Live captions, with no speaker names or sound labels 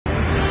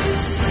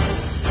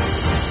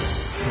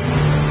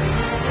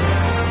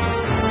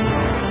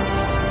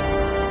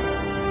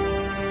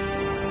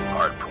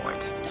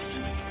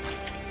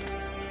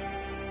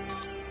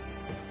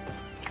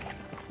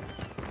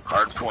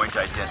Hardpoint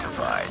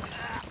identified.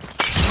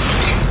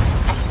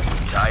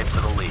 Tied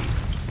for the lead.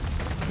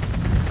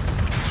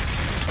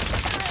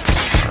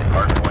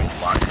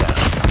 Hardpoint locked down.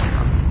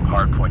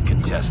 Hardpoint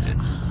contested.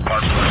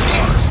 Hardpoint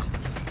lost.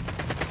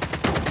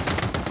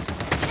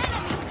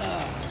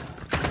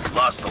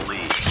 Lost the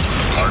lead.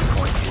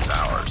 Hardpoint is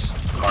ours.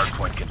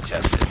 Hardpoint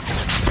contested.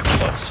 Too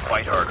close.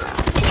 Fight harder.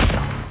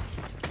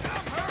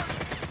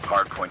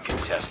 Hardpoint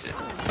contested.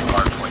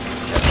 Hardpoint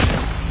contested.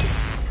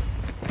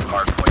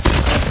 Hardpoint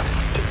contested.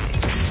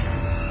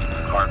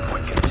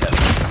 Hardpoint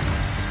contested.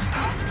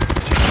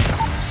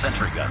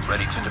 Sentry gun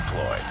ready to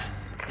deploy.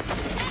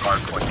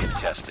 Hardpoint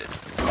contested.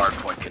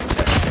 Hardpoint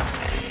contested.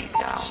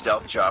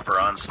 Stealth chopper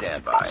on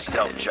standby.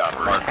 Stealth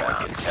chopper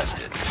inbound.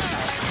 Contested.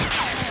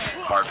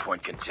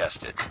 Hardpoint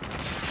contested.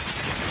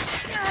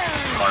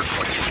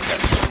 Hardpoint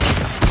contested.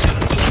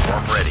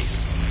 Swarm ready.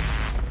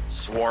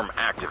 Swarm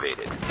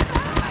activated.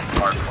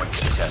 Hardpoint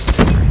contested.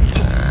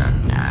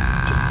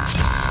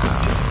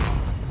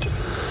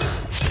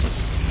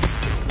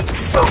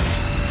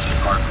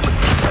 Hardpoint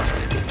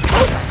contested.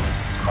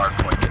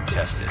 Hardpoint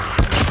contested.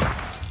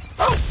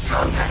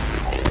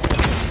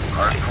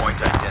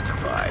 Hardpoint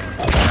identified.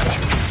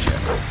 Capture the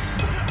objective.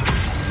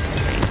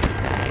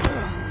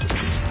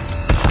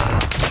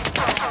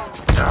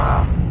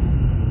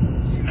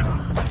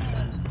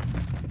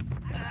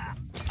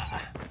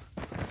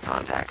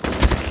 Contact.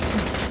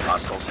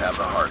 Hostiles have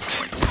the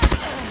hardpoint.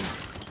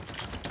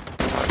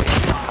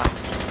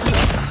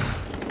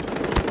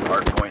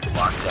 Hardpoint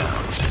locked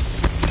down.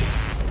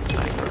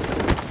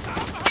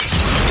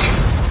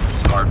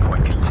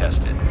 Hardpoint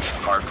contested.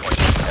 Hardpoint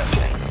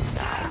contested.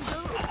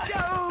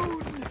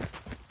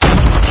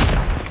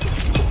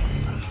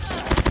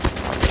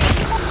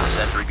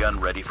 Sentry gun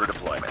ready for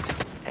deployment.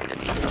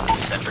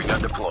 Sentry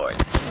gun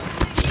deployed.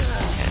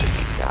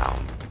 Enemy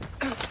down.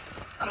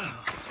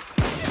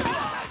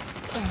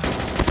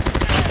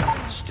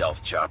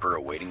 Stealth chopper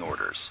awaiting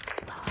orders.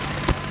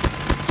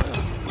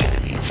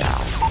 Enemy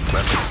down.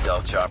 Friendly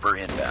stealth chopper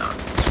inbound.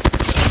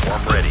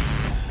 Swarm ready.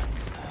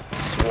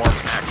 Swarm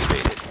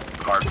activated.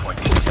 Hardpoint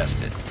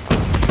contested.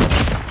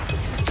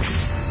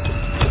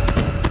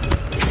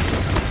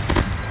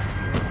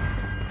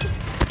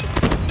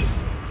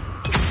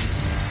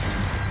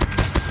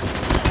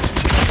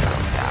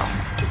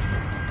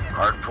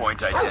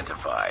 Hardpoint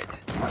identified.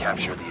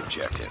 Capture the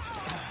objective.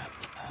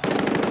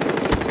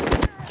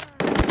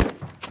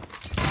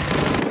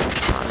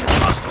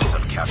 Hostiles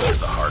have captured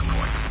the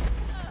hardpoint.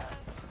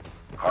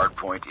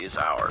 Hardpoint is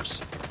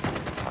ours.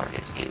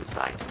 Targets in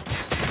sight.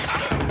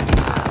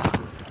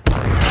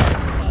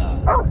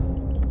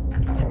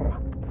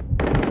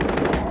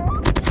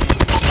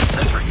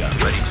 Sentry gun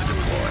ready to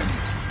deploy.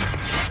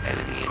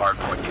 Enemy.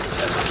 Hardpoint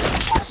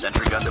contested.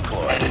 Sentry gun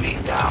deployed. Enemy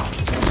down.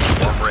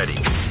 Swarm ready.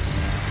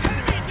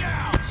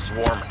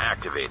 Swarm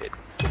activated.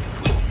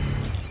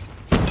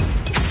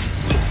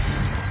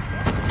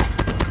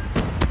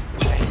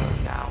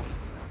 Payload down.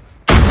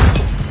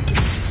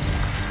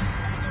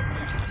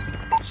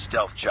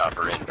 Stealth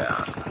chopper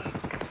inbound.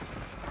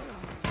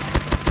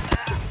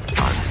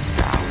 Target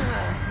down.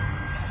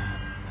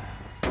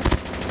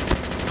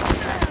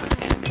 Contact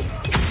with enemy.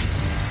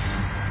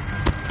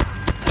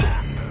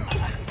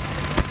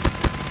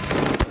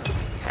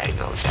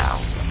 Tango down.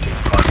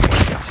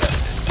 Hardpoint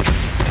contested.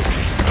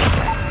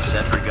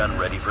 Sentry gun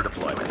ready for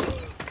deployment.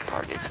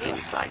 Targets in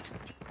sight.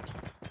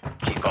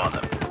 Keep on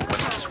them.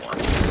 Win this one.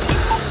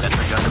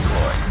 Sentry gun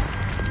deployed.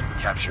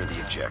 Capture the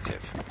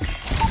objective.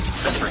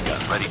 Sentry gun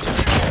ready to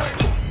deploy.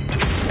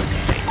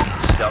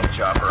 Stealth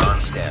chopper on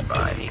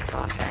standby. Enemy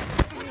contact.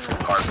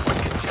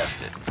 Hardpoint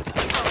contested.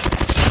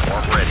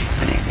 Swarm ready.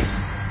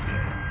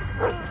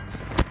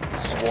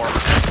 Swarm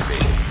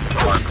activated.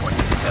 Hardpoint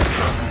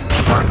contested.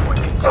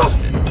 Hardpoint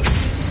contested.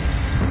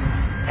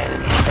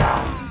 Enemy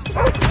down.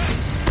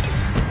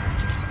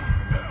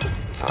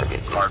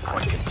 Targets in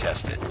Hardpoint sight.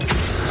 contested.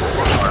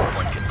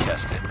 Hardpoint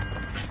contested.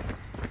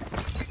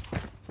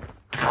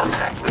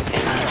 Contact with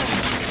enemy.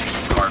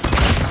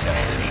 Hardpoint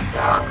contested.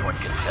 Hardpoint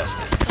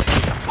contested.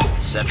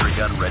 Sentry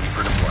gun ready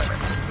for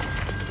deployment.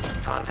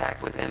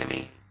 Contact with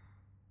enemy.